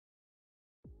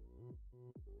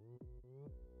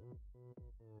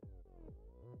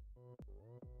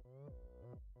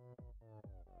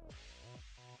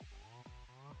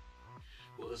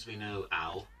Well, as we know,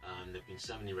 Al, there have been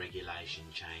so many regulation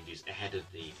changes ahead of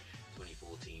the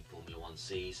 2014 Formula One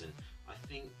season. I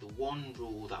think the one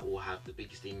rule that will have the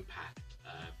biggest impact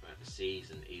throughout the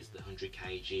season is the 100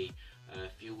 kg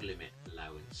fuel limit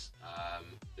allowance.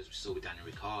 As we saw with Daniel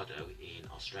Ricciardo in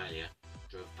Australia,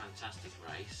 drove a fantastic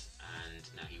race and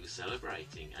now he was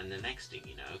celebrating. And the next thing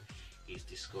you know, he's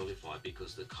disqualified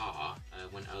because the car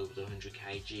went over the 100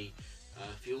 kg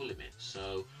fuel limit.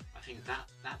 So I think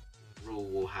that rule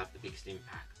will have the biggest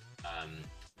impact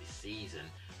this season,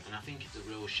 and I think it's a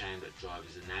real shame that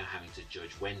drivers are now having to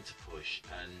judge when to push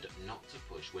and not to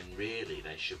push, when really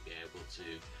they should be able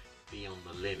to be on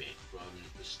the limit from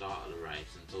the start of the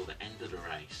race until the end of the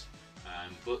race.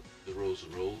 But the rules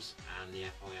are rules, and the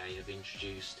FIA have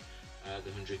introduced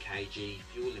the 100 kg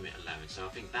fuel limit allowance. So I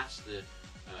think that's the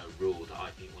rule that I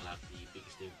think will have the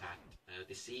biggest impact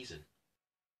this season.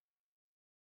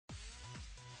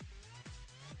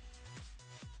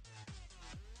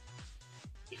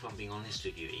 If I'm being honest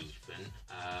with you, Ethan,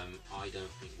 I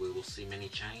don't think we will see many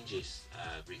changes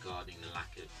regarding the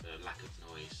lack of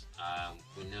noise.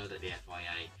 We know that the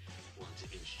FIA want to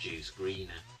introduce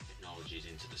greener technologies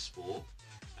into the sport.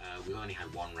 We've only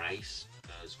had one race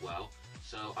as well,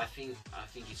 so I think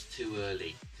it's too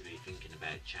early to be thinking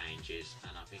about changes.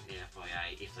 And I think the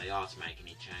FIA, if they are to make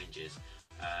any changes,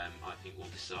 I think we'll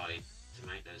decide to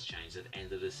make those changes at the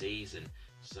end of the season.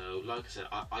 So, like I said,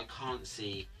 I can't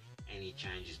see any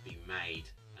changes being made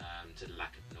to the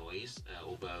lack of noise,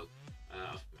 although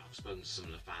I've spoken to some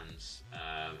of the fans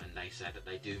and they said that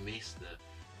they do miss the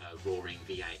roaring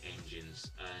V8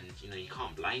 engines, and you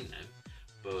can't blame them.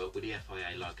 But with the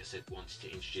FIA, like I said, wanting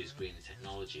to introduce greener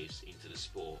technologies into the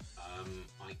sport,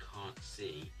 I can't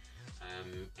see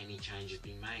any changes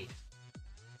being made.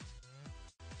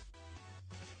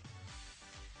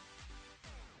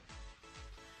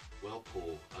 Well,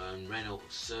 Paul, Renault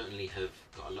certainly have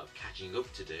got a lot of catching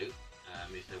up to do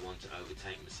if they want to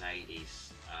overtake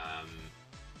Mercedes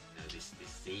this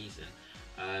season.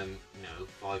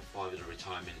 Five of the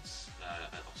retirements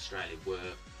at Australia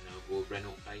were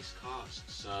Renault-based cars.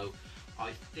 So I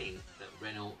think that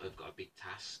Renault have got a big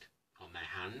task on their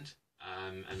hand,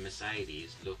 and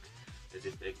Mercedes look as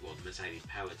if the Mercedes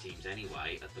power teams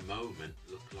anyway at the moment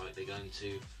look like they're going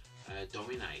to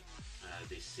dominate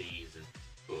this season.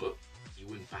 But you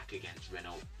wouldn't back against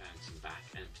Renault bouncing back,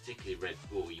 and particularly Red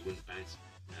Bull, you wouldn't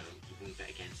bet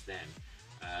against them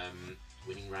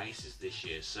winning races this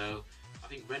year. So I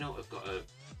think Renault have got a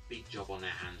big job on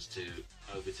their hands to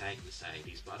overtake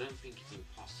Mercedes, but I don't think it's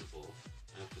impossible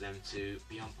for them to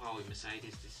be on par with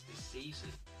Mercedes this season.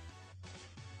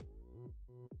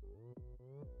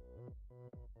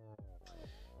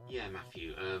 Yeah,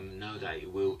 Matthew, no doubt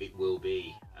it will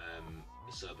be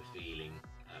a sober feeling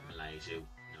Malaysia.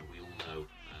 We all know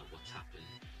what's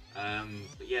happened.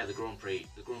 But yeah, the Grand Prix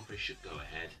should go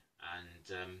ahead,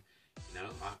 and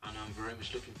I'm very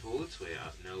much looking forward to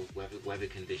it. Weather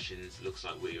conditions looks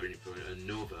like we're in for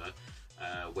another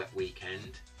wet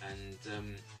weekend, and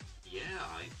yeah,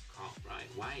 I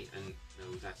can't wait. And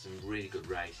we've had some really good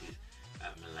races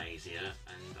at Malaysia,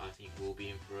 and I think we'll be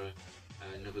in for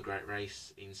another great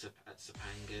race at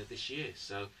Sepang this year.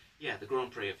 So yeah, the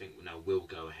Grand Prix I think will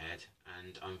go ahead,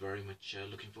 and I'm very much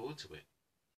looking forward to it.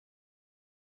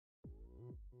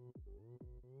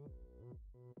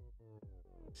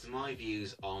 So my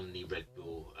views on the Red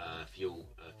Bull fuel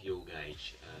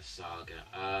gauge saga.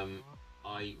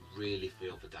 I really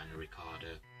feel for Daniel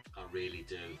Ricciardo. I really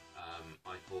do.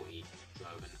 I thought he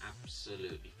drove an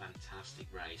absolutely fantastic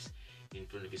race in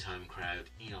front of his home crowd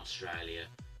in Australia,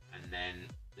 and then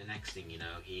the next thing you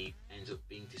know, he ends up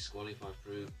being disqualified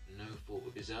through no fault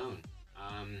of his own.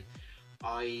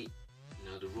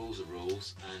 The rules are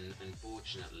rules, and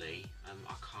unfortunately,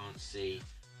 I can't see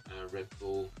Red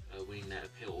Bull winning their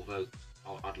appeal. Although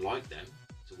I'd like them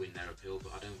to win their appeal,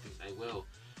 but I don't think they will.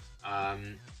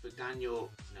 But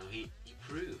Daniel, he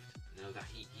proved that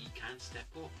he can step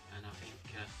up, and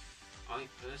I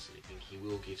personally think he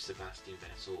will give Sebastian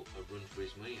Vettel a run for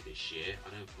his money this year. I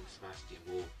don't think Sebastian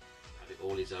will have it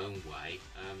all his own way.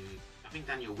 I think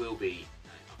Daniel will be.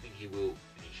 I think he will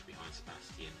finish behind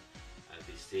Sebastian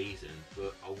this season,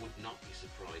 but I would not be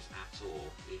surprised at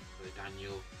all if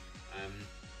Daniel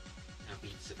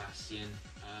beat Sebastian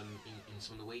in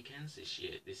some of the weekends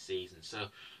this season. So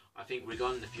I think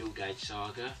regarding the fuel gauge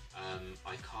saga,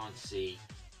 I can't see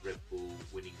Red Bull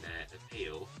winning their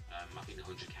appeal. I think the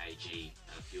 100 kg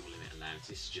fuel limit allowance,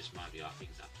 this is just my view, I think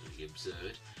it's absolutely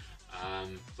absurd.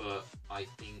 But I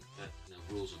think that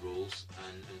rules are rules,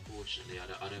 and unfortunately,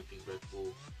 I don't think Red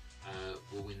Bull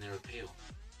will win their appeal.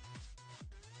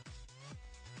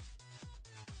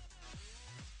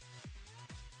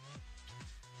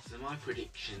 So my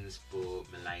predictions for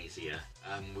Malaysia,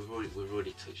 we've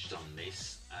already touched on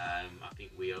this. I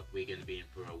think we're going to be in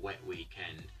for a wet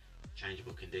weekend,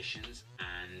 changeable conditions,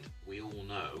 and we all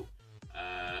know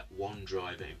one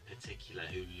driver in particular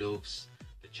who loves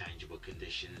the changeable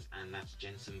conditions, and that's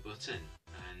Jenson Button.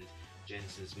 And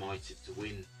Jenson's my tip to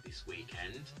win this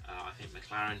weekend. I think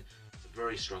McLaren, a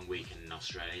very strong weekend in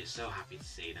Australia. So happy to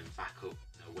see them back up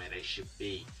where they should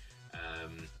be,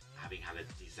 having had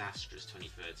a disastrous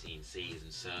 2013 season.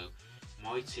 So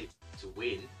my tip to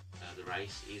win the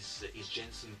race is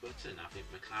Jenson Button. I think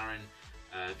McLaren,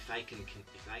 if they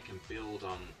can build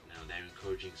on their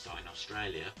encouraging start in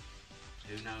Australia,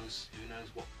 who knows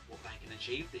what they can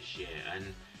achieve this year. And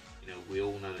we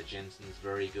all know that Jenson's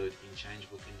very good in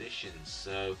changeable conditions.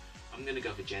 So I'm going to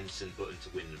go for Jenson Button to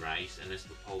win the race. And as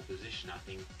the pole position, I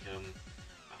think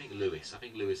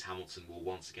Lewis Hamilton will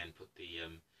once again put the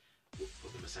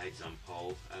Mercedes on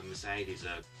pole. Mercedes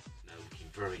are looking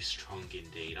very strong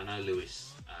indeed. I know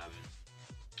Lewis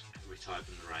retired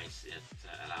from the race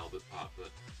at Albert Park,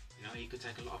 but he could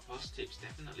take a lot of positives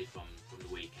definitely from the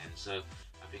weekend. So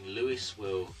I think Lewis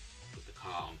will put the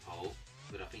car on pole,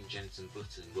 but I think Jenson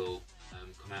Button will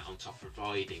come out on top,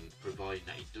 providing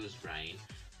that it does rain.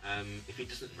 If it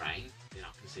doesn't rain, then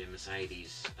I can see a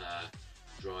Mercedes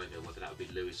driver, whether that would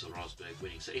be Lewis or Rosberg,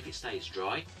 winning. So if it stays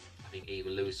dry, I think either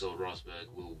Lewis or Rosberg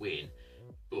will win.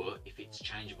 But if it's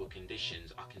changeable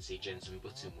conditions, I can see Jenson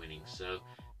Button winning. So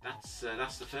that's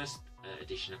the first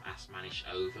edition of Ask Manish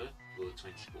over for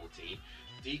 2014.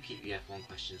 Do keep the F1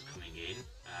 questions coming in.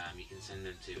 You can send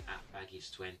them to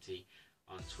 @baggies20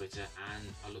 on Twitter,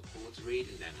 and I look forward to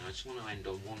reading them. And I just want to end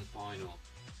on one final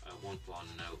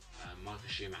note. Michael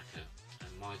Schumacher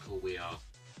and Michael, we are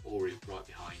all right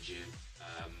behind you.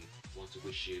 Want to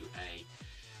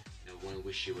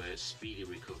wish you a speedy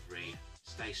recovery.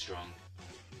 Stay strong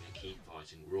and keep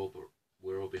fighting.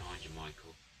 We're all behind you,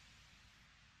 Michael.